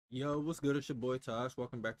Yo, what's good? It's your boy Tosh.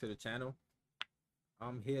 Welcome back to the channel.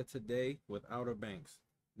 I'm here today with Outer Banks.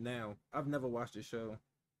 Now, I've never watched the show.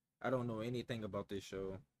 I don't know anything about this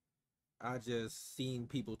show. I just seen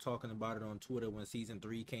people talking about it on Twitter when season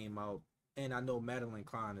 3 came out, and I know Madeline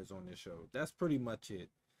Klein is on this show. That's pretty much it.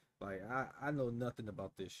 Like, I know nothing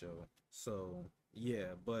about this show. So,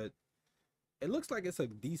 yeah, but it looks like it's a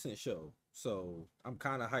decent show. So, I'm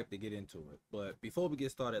kind of hyped to get into it. But before we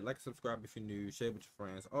get started, like and subscribe if you're new, share with your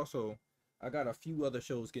friends. Also, I got a few other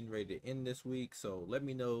shows getting ready to end this week, so let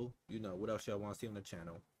me know, what else y'all want to see on the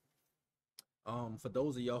channel. For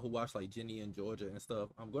those of y'all who watch like Ginny and Georgia and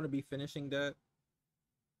stuff, I'm gonna be finishing that.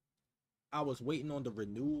 I was waiting on the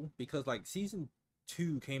renewal because like season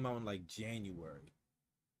 2 came out in like January,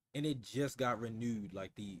 and it just got renewed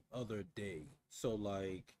like the other day. So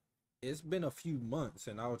like it's been a few months,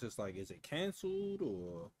 and I was just like, is it canceled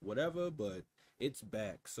or whatever? But it's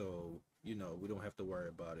back, so we don't have to worry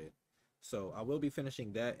about it. So I will be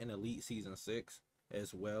finishing that in Elite season 6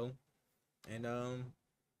 as well. And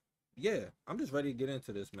yeah, I'm just ready to get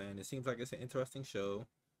into this, man. It seems like it's an interesting show.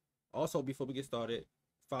 Also, before we get started,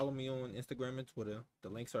 follow me on Instagram and Twitter. The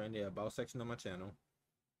links are in the about section of my channel.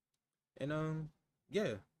 And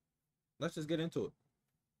yeah, let's just get into it.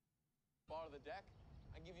 Bottom of the deck,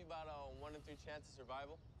 I give you about a 1 in 3 chance of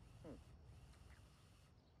survival.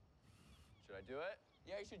 Should I do it?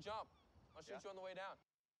 Yeah, you should jump. I'll shoot you on the way down.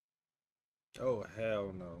 Oh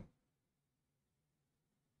hell no.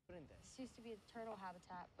 This used to be a turtle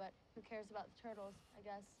habitat, but who cares about the turtles, I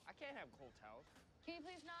guess. I can't have cold towels. Can you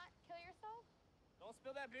please not kill yourself? Don't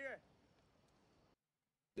spill that beer.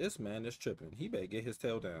 This man is tripping. He better get his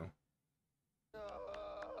tail down. A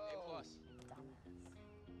plus.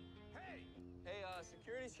 Hey! Hey,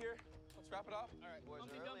 security's here. Let's wrap it up. All right, boys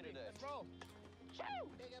are early today. Let's roll.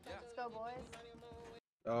 Let's go, boys.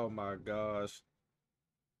 Oh my gosh.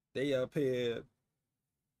 They up here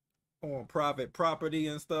on private property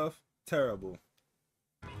and stuff. Terrible.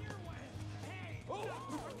 Oh!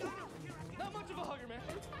 Not much of a hugger, man.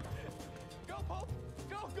 Go, Pope.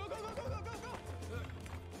 Go, go, go, go, go, go, go,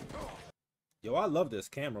 go. Yo, I love this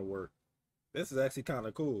camera work. This is actually kind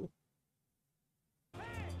of cool. Oh,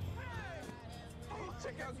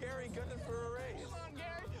 check out Gary gunning for a race. Come on,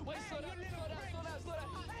 Gary. Wait, slow down, slow down, slow down, slow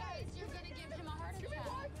down. Guys, you're gonna give him a heart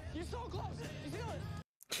attack. You're so close. You feel it?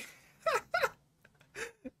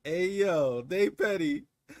 Hey yo, they petty.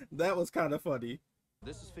 That was kind of funny.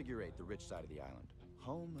 This is Figure 8, the rich side of the island,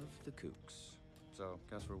 home of the kooks. So,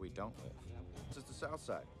 guess where we don't live? This is the south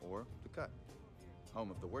side, or the cut. Home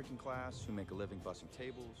of the working class who make a living bussing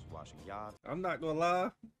tables, washing yachts. I'm not gonna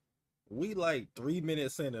lie. We like 3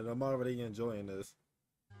 minutes in and I'm already enjoying this.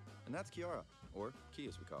 And that's Kiara, or Key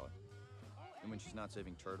as we call it. And when she's not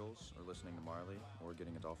saving turtles, or listening to Marley, or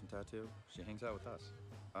getting a dolphin tattoo, she hangs out with us.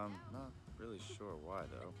 Not really sure why,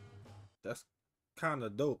 though. That's kind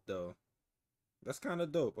of dope, though. That's kind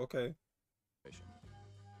of dope. Okay.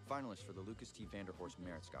 Finalist for the Lucas T. Vanderhorst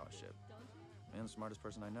Merit Scholarship. And the smartest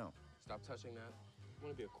person I know. Stop touching that. I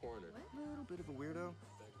want to be a coroner. A little bit of a weirdo.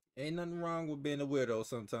 Ain't nothing wrong with being a weirdo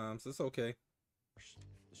sometimes. It's okay.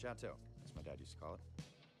 The Chateau, as my dad used to call it.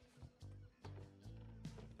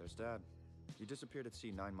 There's Dad. He disappeared at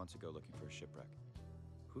sea 9 months ago looking for a shipwreck.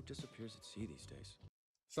 Who disappears at sea these days?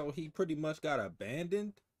 So he pretty much got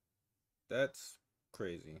abandoned? That's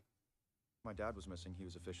crazy. My dad was missing, he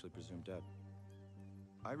was officially presumed dead.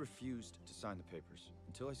 I refused to sign the papers.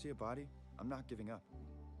 Until I see a body, I'm not giving up.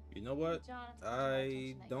 You know what? Jonathan,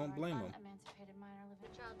 I don't blame him. Emancipated minor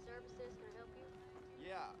living. Child services, can I help you?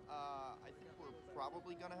 Yeah, I think we're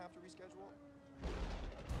probably gonna have to reschedule.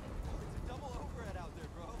 It's a double overhead out there,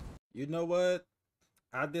 bro. You know what?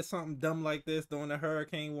 I did something dumb like this during the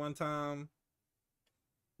hurricane one time.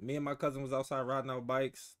 Me and my cousin was outside riding our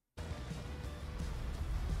bikes.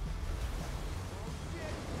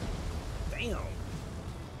 Damn.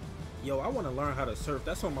 Yo, I want to learn how to surf.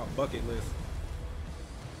 That's on my bucket list.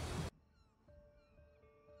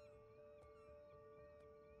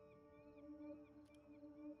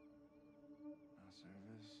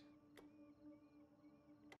 Service.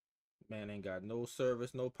 Man ain't got no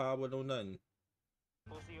service, no power, no nothing.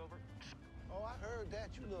 Pussy over. Oh, I heard that,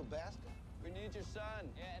 you little bastard. We need your son.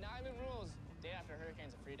 Yeah, and Island rules. Day after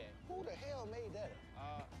hurricane's a free day. Who the hell made that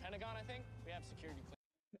up? Pentagon, I think. We have security clearance.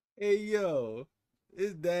 Hey, yo.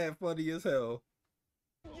 His dad funny as hell.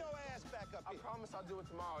 Your ass back up I here. promise I'll do it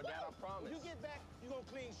tomorrow, Dad. I promise. When you get back, you gonna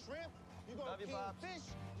clean shrimp, you gonna Love you, clean Pops. fish,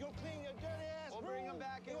 you gonna clean your dirty ass We'll room. bring him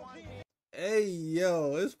back you in gonna 1 clean- p.m. Hey,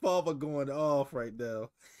 yo. His papa going off right now.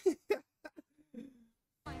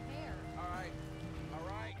 My hair. All right. All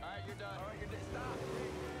right. All right, you're done. All right, you're done. Stop.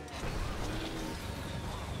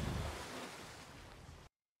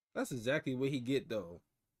 That's exactly what he get though.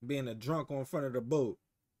 Being a drunk on front of the boat.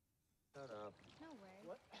 Shut up. No way.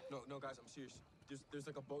 What? No, guys, I'm serious. There's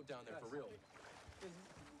like a boat down there, for real. There's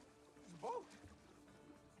a boat.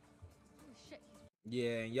 Oh, shit.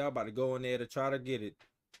 Yeah, and y'all about to go in there to try to get it.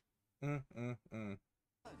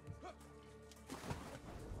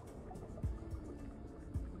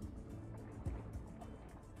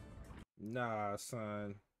 Nah,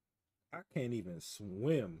 son. I can't even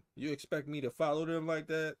swim. You expect me to follow them like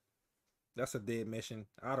that? That's a dead mission.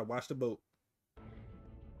 I'd have watched the boat.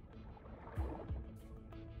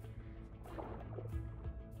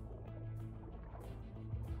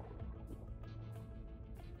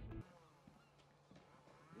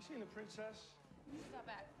 You seen the princess? Stop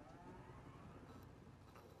back.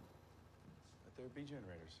 Let there be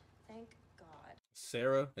generators. Thank God.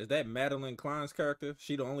 Sarah, is that Madeline Klein's character?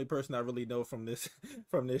 She the only person I really know from this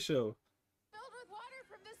from this show. Filled with water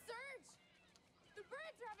from the surge. The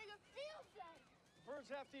birds are having a field day. Birds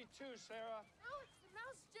have to eat too, Sarah. No, it's the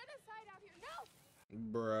mouse genocide out here. No.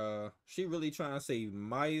 Bruh, she really trying to save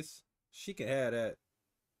mice? She can have that.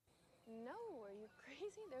 No, are you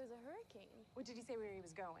crazy? There was a hurricane. What did he say where he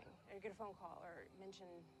was going? Or get a phone call or mention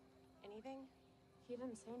anything? He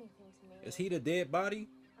didn't say anything to me. Is he the dead body?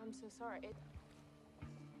 I'm so sorry.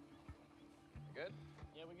 Good?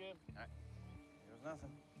 Yeah, we good. There was nothing.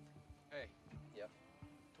 Hey. Yeah.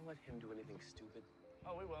 Don't let him do anything stupid.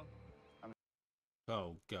 Oh, we will.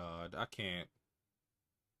 Oh God, I can't.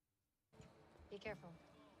 Be careful.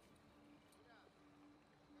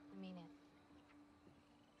 I mean it.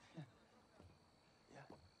 Yeah.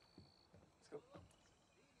 Let's go.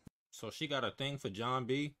 So she got a thing for John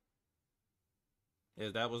B?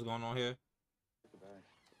 Is that what's going on here?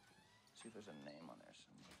 See if there's a name on there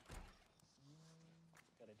somewhere.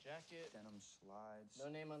 Got a jacket. Denim slides.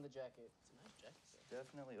 No name on the jacket. It's a nice jacket, though.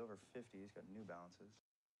 Definitely over 50. He's got New Balances.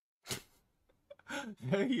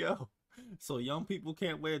 Hey yo, so young people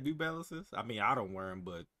can't wear New Balances? I mean, I don't wear them,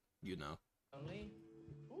 but you know. Only?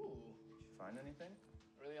 Ooh. Did you find anything?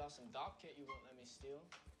 Really awesome dock kit you won't let me steal.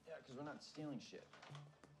 Yeah, because we're not stealing shit.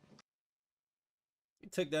 You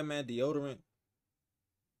took that man deodorant.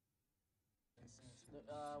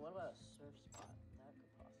 What about a surf spot? That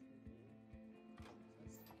could possibly be.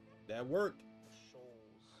 That worked.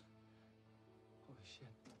 Shoals. Holy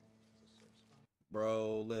shit. It's a surf spot.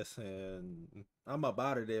 Bro, listen. I'm up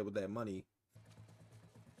out of there with that money.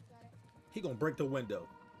 He gonna break the window.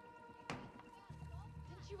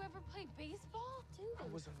 Didn't you ever play baseball? I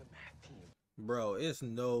was on the math team. Bro, it's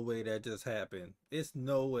no way that just happened. It's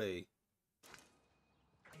no way.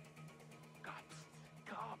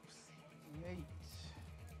 Cops. Yikes.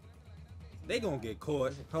 They gonna get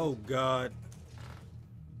caught. Oh God.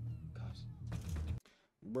 Cops.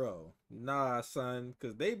 Bro, nah, son.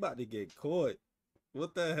 Cause they about to get caught.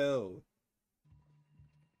 What the hell?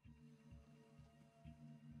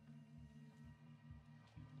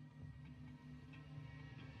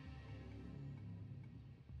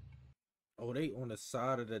 Oh, they on the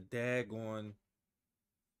side of the daggone.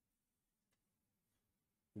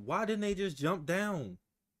 Why didn't they just jump down?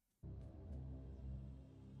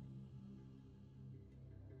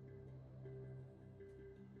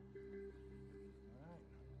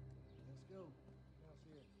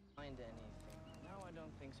 Find anything? No, I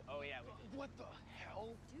don't think so. Oh, yeah, we did. What the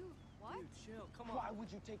hell? Dude, what? Dude, chill. Come on. Why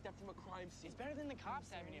would you take that from a crime scene? It's better than the cops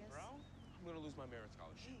having it, bro. I'm gonna lose my merit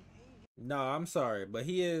scholarship. No, I'm sorry, but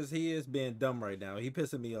he is being dumb right now. He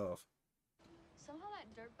pissing me off. Somehow that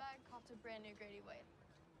dirtbag copped a brand new Grady White.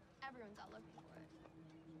 Everyone's out looking for it.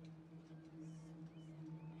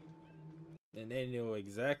 And they know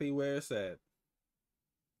exactly where it's at.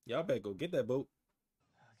 Y'all better go get that boat.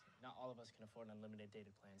 Okay, not all of us can afford unlimited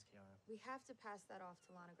data plans, Kiara. We have to pass that off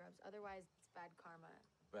to Lana Grubbs, otherwise it's bad karma.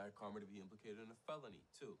 Bad karma to be implicated in a felony,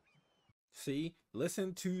 too. See?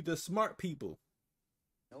 Listen to the smart people.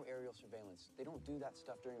 No aerial surveillance. They don't do that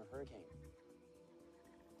stuff during a hurricane.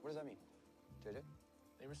 What does that mean? JJ?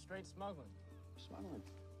 They were straight smuggling. Smuggling.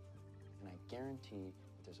 And I guarantee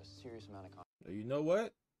that there's a serious amount of You know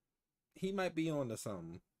what? He might be on to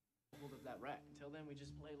something. Hold up that rack. Until then, we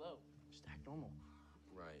just play low. Just act normal.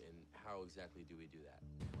 Right, and how exactly do we do that?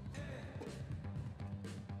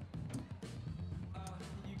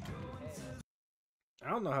 I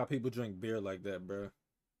don't know how people drink beer like that, bro.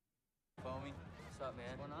 Foamy. What's up,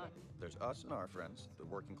 man? Why not? There's us and our friends, the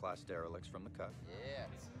working class derelicts from the cut. Yeah.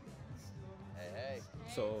 Hey.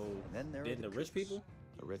 So And then there are then the rich Cooks, people?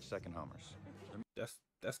 the rich second homers.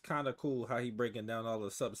 That's kind of cool how he breaking down all the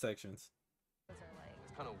subsections.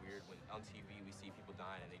 It's kind of weird when on TV we see people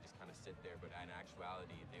dying and they just kind of sit there, but in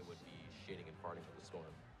actuality they would be shitting and farting from the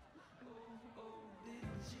storm.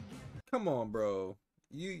 Come on, bro.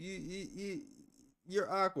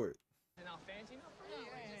 You're awkward. Now fancy enough for you?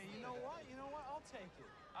 Hey, you know what? You know what? I'll take it.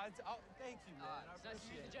 I'll thank you, man. I So that's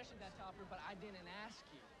your appreciate it. suggestion, that topper, but I didn't ask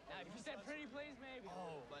you. Now, if you said pretty please, maybe.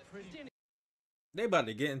 Oh, but pretty. you didn't. They about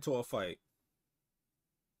to get into a fight.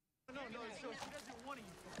 No, so she doesn't want you.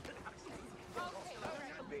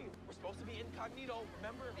 We're supposed to be incognito,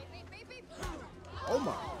 remember? Oh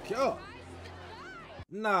my god.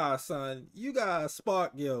 Nah, son. You got a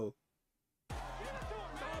spark, yo.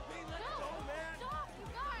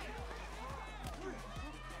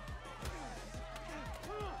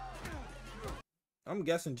 I'm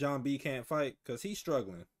guessing John B can't fight because he's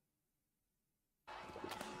struggling. You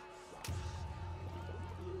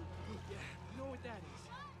know what that is?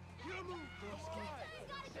 You don't move,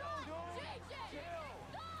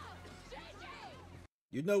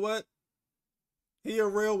 You know what? He a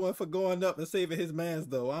real one for going up and saving his mans,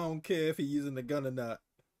 though. I don't care if he's using the gun or not.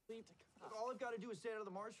 Look, all I've got to do is stay out of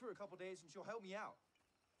the marsh for a couple days and she'll help me out.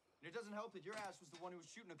 And it doesn't help that your ass was the one who was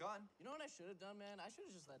shooting a gun. You know what I should have done, man? I should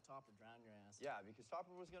have just let Topper drown your ass. Yeah, because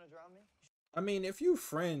Topper was gonna drown me. I mean, if you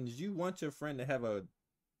friends, you want your friend to have a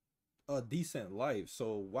decent life,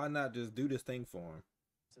 so why not just do this thing for him?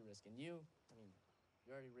 It's a risk. And you, I mean,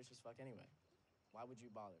 you're already rich as fuck anyway. Why would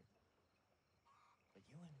you bother? But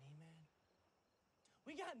you and me, man,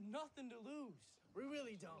 we got nothing to lose. We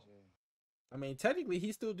really don't. I mean, technically,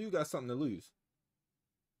 he still do got something to lose.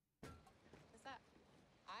 What's that?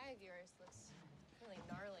 Eye of yours looks really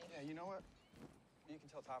gnarly. Yeah, you know what? You can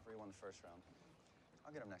tell Topper he won the first round.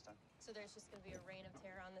 I'll get him next time. So there's just gonna be a reign of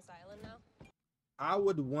terror on this island now? I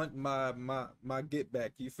would want my get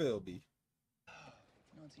back, you feel me?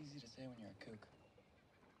 You know, it's easy to say when you're a kook.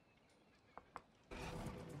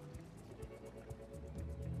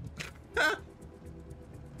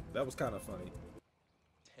 That was kind of funny.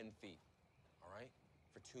 10 feet, all right?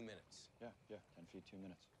 For 2 minutes. Yeah, 10 feet, 2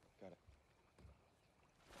 minutes. Got it.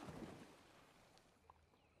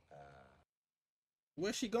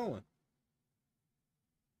 Where's she going?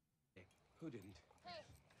 Who didn't? Hey,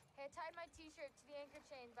 I tied my t-shirt to the anchor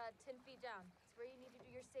chain about 10 feet down. It's where you need to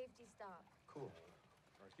do your safety stop. Cool. All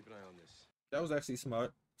right, keep an eye on this. That was actually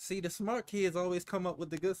smart. See, the smart kids always come up with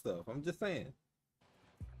the good stuff. I'm just saying.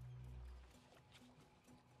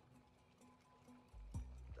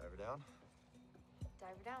 Dive her down.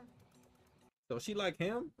 Dive her down. So she like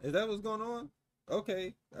him? Is that what's going on?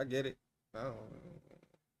 Okay, I get it. Oh.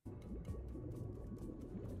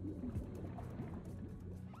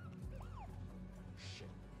 Shit,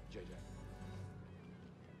 JJ.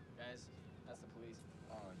 Guys, that's the police.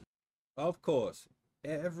 Of course.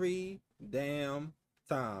 Every damn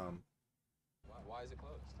time. Why is it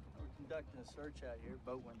closed? We're conducting a search out here.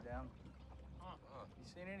 Boat went down. Huh. You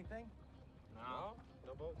seen anything? No?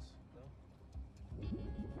 No boats? No?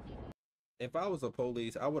 If I was a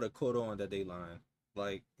police, I would have caught on that they lying.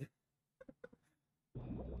 Like,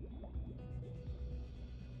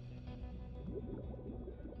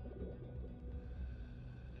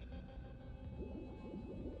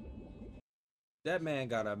 that man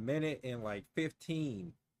got a minute and like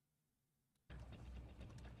 15.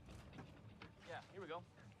 Yeah, here we go.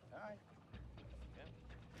 All right.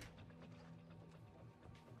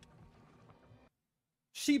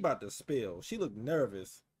 She about to spill. She looked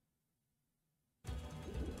nervous. All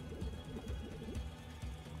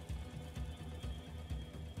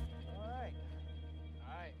right.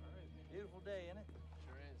 All right. Beautiful day, isn't it?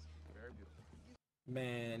 Sure is. Very beautiful.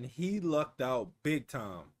 Man, he lucked out big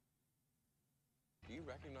time. Do you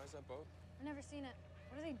recognize that boat? I've never seen it.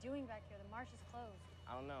 What are they doing back here? The marsh is closed.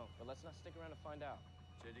 I don't know, but let's not stick around to find out.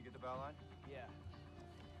 Did you get the bow line? Yeah.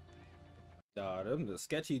 Nah, them the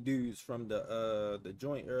sketchy dudes from the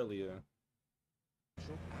joint earlier.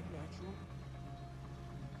 Act natural.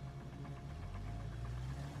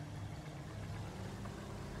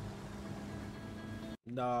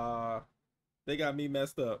 Nah, they got me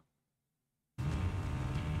messed up.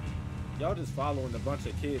 Y'all just following a bunch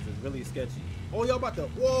of kids is really sketchy. Oh, y'all about to,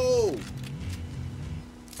 whoa!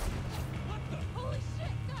 Holy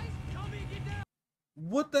shit, guys!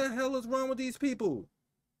 What the hell is wrong with these people?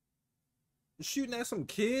 Shooting at some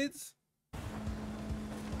kids?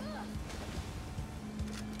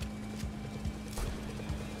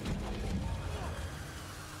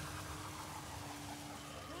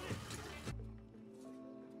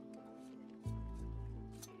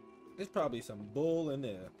 There's probably some bull in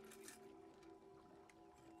there.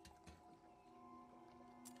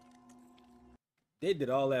 They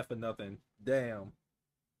did all that for nothing. Damn.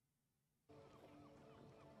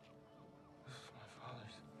 My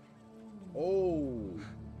father's. Oh.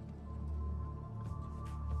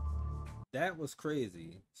 That was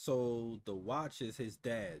crazy. So the watch is his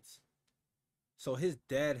dad's. So his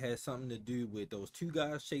dad has something to do with those two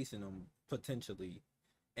guys chasing him potentially,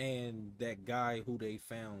 and that guy who they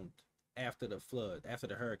found after the flood, after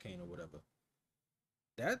the hurricane or whatever.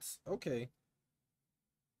 That's okay.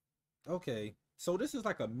 Okay. So this is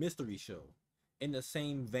like a mystery show in the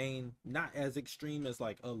same vein, not as extreme as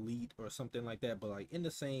like Elite or something like that, but like in the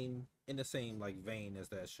same like vein as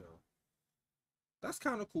that show. That's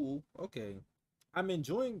kind of cool. Okay. I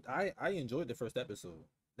enjoyed the first episode.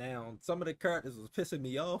 Now, some of the characters was pissing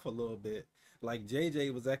me off a little bit. Like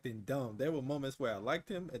JJ was acting dumb. There were moments where I liked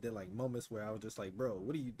him and then like moments where I was just like, "Bro,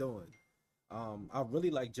 what are you doing?" I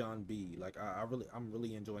really like John B. Like I'm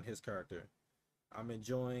really enjoying his character. I'm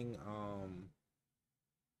enjoying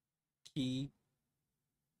Key,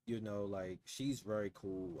 like she's very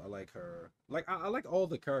cool. I like her. Like I like all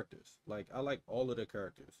the characters. Like I like all of the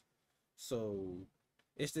characters. So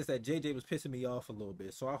it's just that JJ was pissing me off a little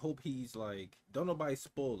bit. So I hope he's like, don't nobody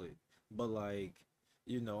spoil it, but like,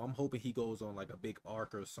 I'm hoping he goes on like a big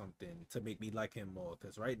arc or something to make me like him more.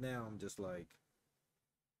 Cause right now I'm just like,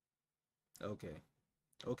 okay,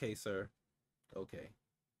 okay, sir, okay.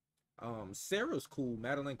 Sarah's cool.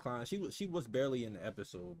 Madeline Klein. She was barely in the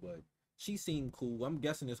episode, but she seemed cool. I'm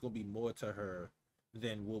guessing there's gonna be more to her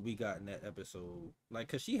than what we got in that episode. Like,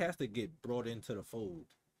 cause she has to get brought into the fold.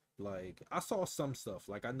 Like, I saw some stuff.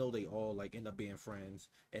 Like, I know they all like end up being friends,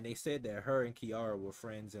 and they said that her and Kiara were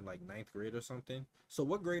friends in like ninth grade or something. So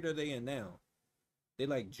what grade are they in now? They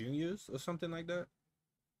like juniors or something like that.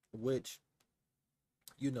 Which,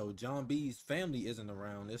 John B's family isn't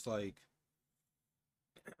around. It's like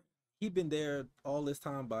he been there all this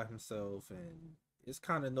time by himself, and it's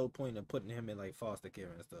kind of no point in putting him in like foster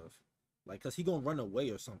care and stuff, like, cause he gonna run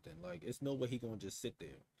away or something. Like, it's no way he gonna just sit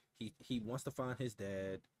there. He wants to find his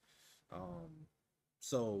dad. um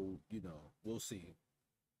so we'll see,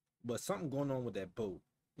 but something going on with that boat.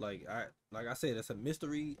 Like I said, it's a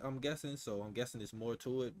mystery, I'm guessing, so I'm guessing there's more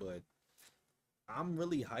to it, but I'm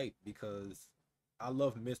really hyped because I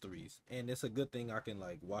love mysteries, and it's a good thing I can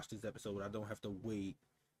like watch this episode. I don't have to wait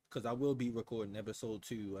because I will be recording episode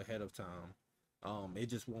 2 ahead of time. It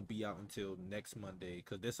just won't be out until next Monday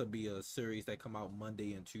because this will be a series that come out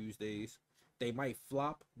Monday and Tuesdays. They might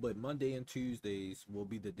flop, but Monday and Tuesdays will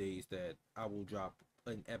be the days that I will drop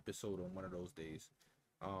an episode on one of those days.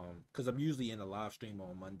 Because I'm usually in a live stream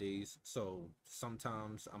on Mondays, so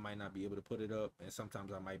sometimes I might not be able to put it up, and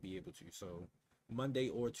sometimes I might be able to. So Monday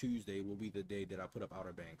or Tuesday will be the day that I put up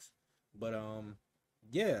Outer Banks. But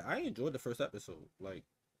yeah, I enjoyed the first episode. Like,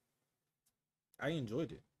 I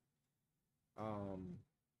enjoyed it. Um,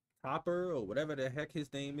 Hopper or whatever the heck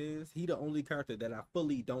his name is, he the only character that I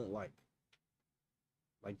fully don't like.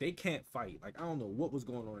 Like, they can't fight. Like, I don't know what was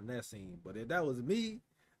going on in that scene, but if that was me,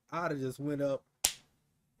 I'd have just went up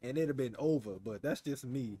and it'd have been over. But that's just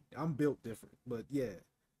me. I'm built different. But yeah.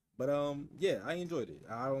 But yeah, I enjoyed it.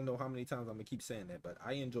 I don't know how many times I'm gonna keep saying that, but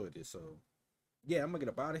I enjoyed it. So yeah, I'm gonna get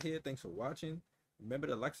up out of here. Thanks for watching. Remember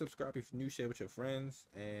to like, subscribe if you're new, share with your friends,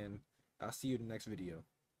 and I'll see you in the next video.